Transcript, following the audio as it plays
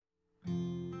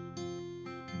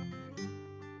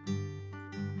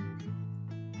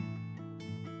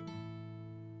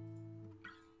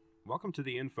Welcome to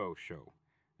the Info Show,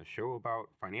 a show about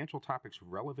financial topics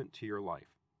relevant to your life.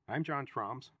 I'm John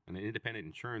Troms, an independent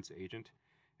insurance agent,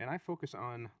 and I focus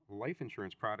on life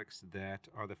insurance products that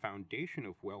are the foundation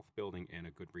of wealth building and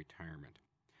a good retirement.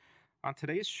 On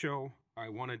today's show, I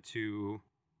wanted to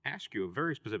ask you a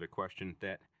very specific question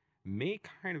that may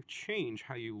kind of change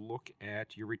how you look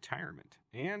at your retirement,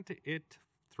 and it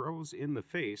throws in the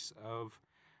face of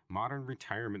modern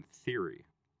retirement theory.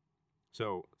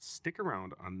 So stick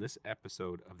around on this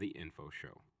episode of the Info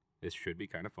Show. This should be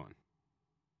kind of fun.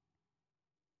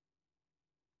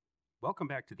 Welcome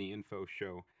back to the Info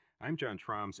Show. I'm John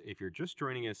Troms. If you're just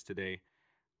joining us today,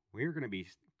 we're going to be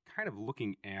kind of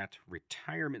looking at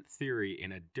retirement theory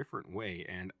in a different way.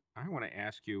 And I want to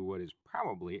ask you what is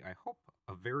probably, I hope,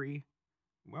 a very,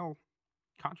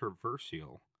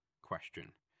 controversial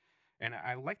question. And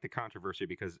I like the controversy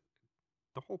because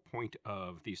the whole point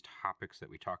of these topics that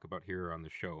we talk about here on the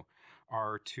show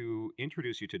are to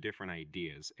introduce you to different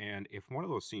ideas. And if one of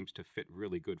those seems to fit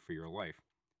really good for your life,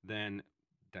 then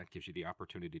that gives you the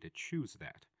opportunity to choose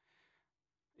that.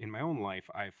 In my own life,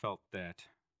 I felt that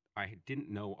I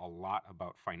didn't know a lot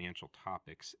about financial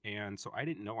topics, and so I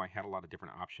didn't know I had a lot of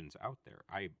different options out there.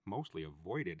 I mostly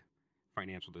avoided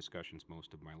financial discussions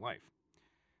most of my life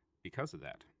because of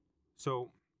that.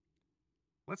 So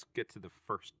let's get to the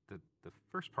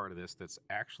first part of this that's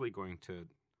actually going to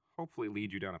hopefully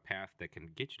lead you down a path that can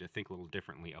get you to think a little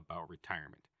differently about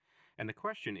retirement. And the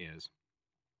question is,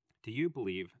 do you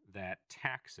believe that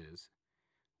taxes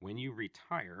when you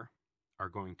retire are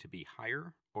going to be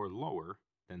higher or lower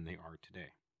than they are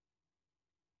today?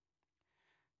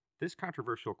 This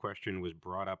controversial question was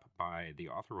brought up by the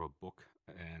author of a book,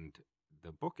 and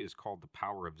the book is called The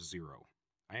Power of Zero.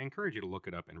 I encourage you to look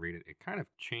it up and read it. It kind of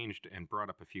changed and brought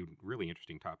up a few really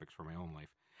interesting topics for my own life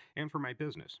and for my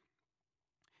business.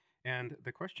 And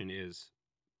the question is,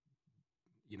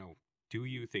 do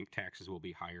you think taxes will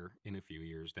be higher in a few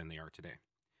years than they are today?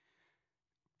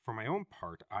 For my own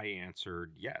part, I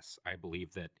answered yes. I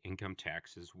believe that income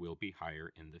taxes will be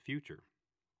higher in the future.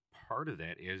 Part of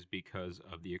that is because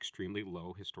of the extremely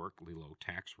low, historically low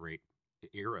tax rate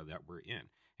era that we're in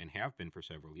and have been for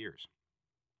several years.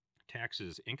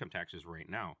 Income taxes right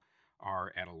now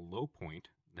are at a low point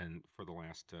than for the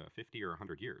last 50 or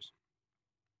 100 years.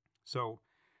 So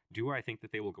do I think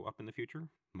that they will go up in the future?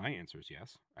 My answer is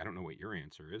yes. I don't know what your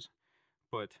answer is.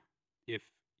 But if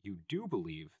you do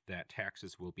believe that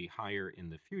taxes will be higher in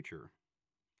the future,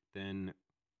 then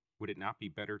would it not be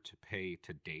better to pay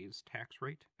today's tax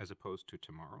rate as opposed to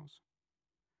tomorrow's?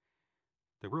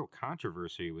 The real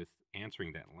controversy with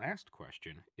answering that last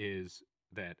question is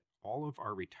that all of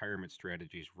our retirement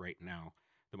strategies right now,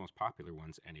 the most popular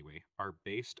ones anyway, are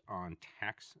based on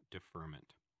tax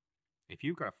deferment. If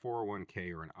you've got a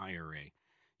 401k or an IRA,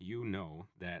 you know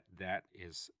that that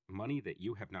is money that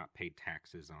you have not paid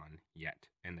taxes on yet,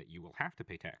 and that you will have to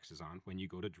pay taxes on when you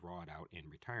go to draw it out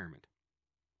in retirement.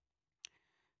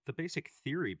 The basic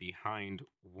theory behind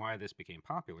why this became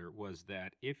popular was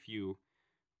that if you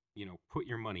put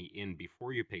your money in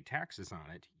before you pay taxes on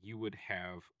it, you would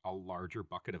have a larger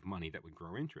bucket of money that would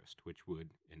grow interest, which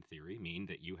would, in theory, mean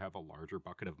that you have a larger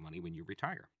bucket of money when you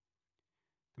retire.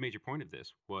 The major point of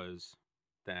this was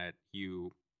that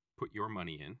you put your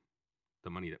money in, the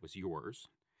money that was yours,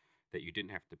 that you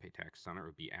didn't have to pay taxes on, it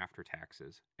would be after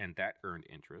taxes, and that earned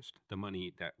interest. The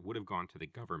money that would have gone to the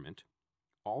government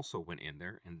also went in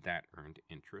there, and that earned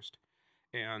interest.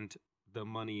 And the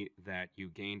money that you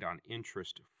gained on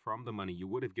interest from the money you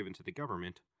would have given to the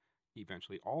government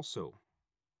eventually also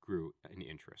grew in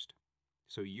interest.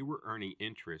 So you were earning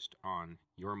interest on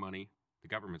your money, the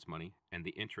government's money, and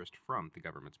the interest from the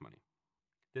government's money.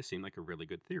 This seemed like a really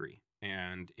good theory,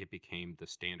 and it became the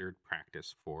standard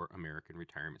practice for American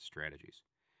retirement strategies.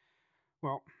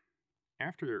 Well,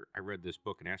 after I read this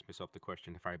book and asked myself the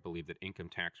question if I believed that income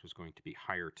tax was going to be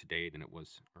higher today than it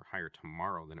was, or higher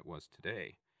tomorrow than it was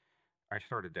today, I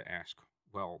started to ask,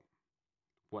 well,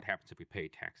 what happens if we pay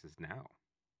taxes now?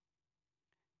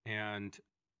 And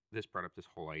this brought up this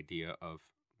whole idea of,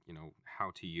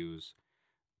 how to use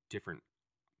different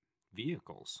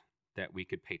vehicles that we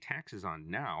could pay taxes on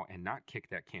now and not kick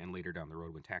that can later down the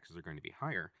road when taxes are going to be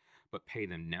higher, but pay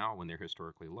them now when they're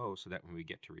historically low so that when we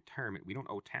get to retirement, we don't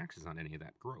owe taxes on any of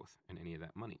that growth and any of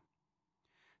that money.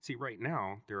 See, right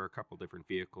now, there are a couple different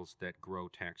vehicles that grow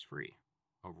tax-free.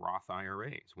 A Roth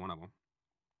IRA is one of them.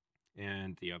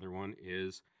 And the other one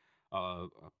is a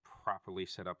properly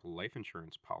set up life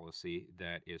insurance policy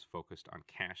that is focused on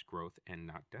cash growth and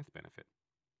not death benefit.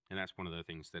 And that's one of the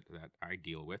things that I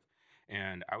deal with.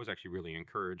 And I was actually really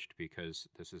encouraged because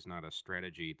this is not a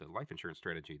strategy, the life insurance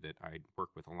strategy that I work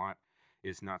with a lot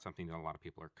is not something that a lot of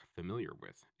people are familiar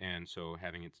with. And so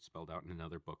having it spelled out in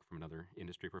another book from another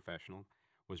industry professional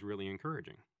was really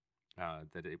encouraging,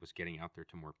 that it was getting out there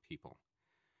to more people.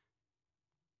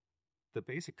 The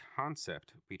basic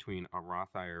concept between a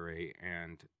Roth IRA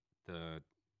and the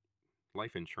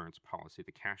life insurance policy,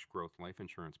 the cash growth life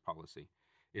insurance policy,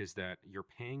 is that you're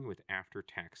paying with after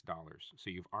tax dollars. So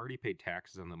you've already paid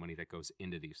taxes on the money that goes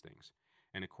into these things.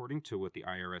 And according to what the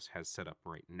IRS has set up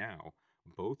right now,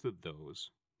 both of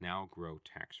those now grow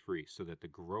tax free, so that the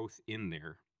growth in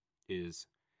there is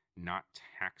not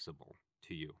taxable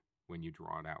to you when you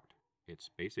draw it out. It's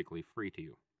basically free to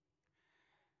you.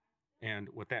 And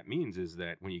what that means is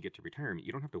that when you get to retirement,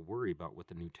 you don't have to worry about what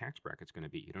the new tax bracket's going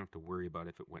to be. You don't have to worry about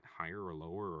if it went higher or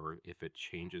lower, or if it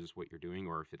changes what you're doing,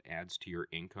 or if it adds to your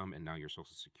income and now your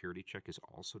Social Security check is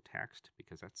also taxed,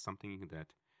 because that's something that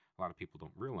a lot of people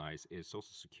don't realize is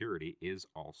Social Security is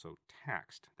also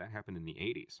taxed. That happened in the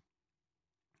 80s,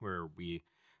 where we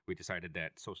decided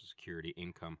that Social Security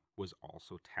income was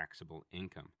also taxable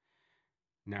income.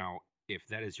 Now, if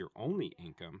that is your only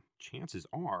income, chances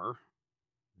are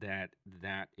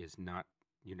that is not,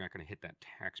 you're not going to hit that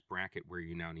tax bracket where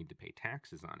you now need to pay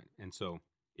taxes on it. And so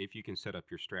if you can set up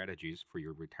your strategies for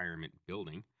your retirement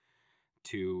building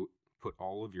to put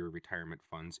all of your retirement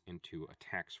funds into a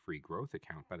tax-free growth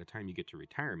account, by the time you get to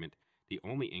retirement, the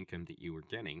only income that you are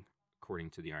getting, according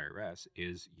to the IRS,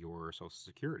 is your Social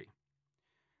Security.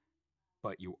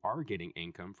 But you are getting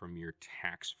income from your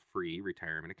tax-free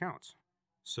retirement accounts.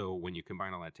 So when you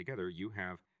combine all that together, you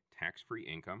have tax-free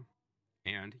income,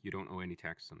 and you don't owe any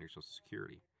taxes on your Social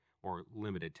Security, or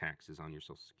limited taxes on your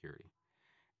Social Security.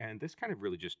 And this kind of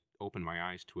really just opened my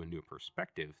eyes to a new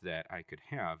perspective that I could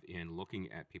have in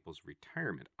looking at people's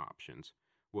retirement options,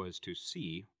 was to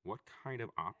see what kind of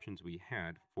options we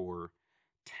had for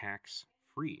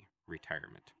tax-free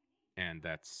retirement. And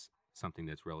that's something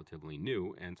that's relatively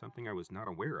new and something I was not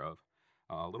aware of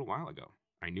a little while ago.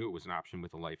 I knew it was an option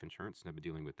with the life insurance, and I've been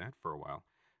dealing with that for a while.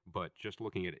 But just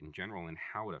looking at it in general and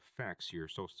how it affects your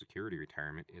Social Security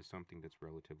retirement is something that's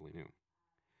relatively new.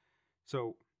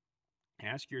 So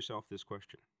ask yourself this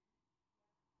question.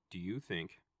 Do you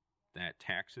think that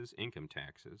taxes, income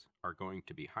taxes, are going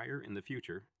to be higher in the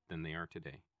future than they are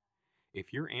today?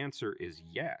 If your answer is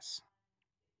yes,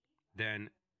 then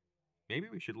maybe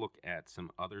we should look at some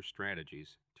other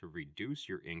strategies to reduce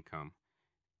your income,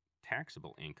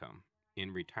 taxable income,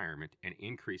 in retirement and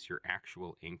increase your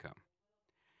actual income.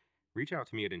 Reach out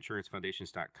to me at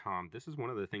insurancefoundations.com. This is one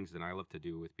of the things that I love to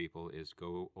do with people, is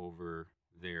go over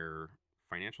their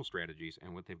financial strategies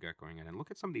and what they've got going on and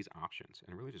look at some of these options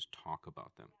and really just talk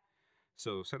about them.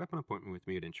 So set up an appointment with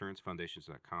me at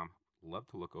insurancefoundations.com. Love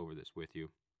to look over this with you.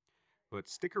 But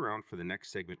stick around for the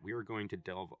next segment. We are going to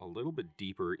delve a little bit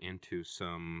deeper into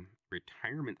some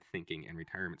retirement thinking and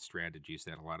retirement strategies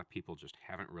that a lot of people just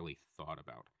haven't really thought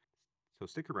about. So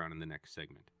stick around in the next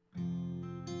segment.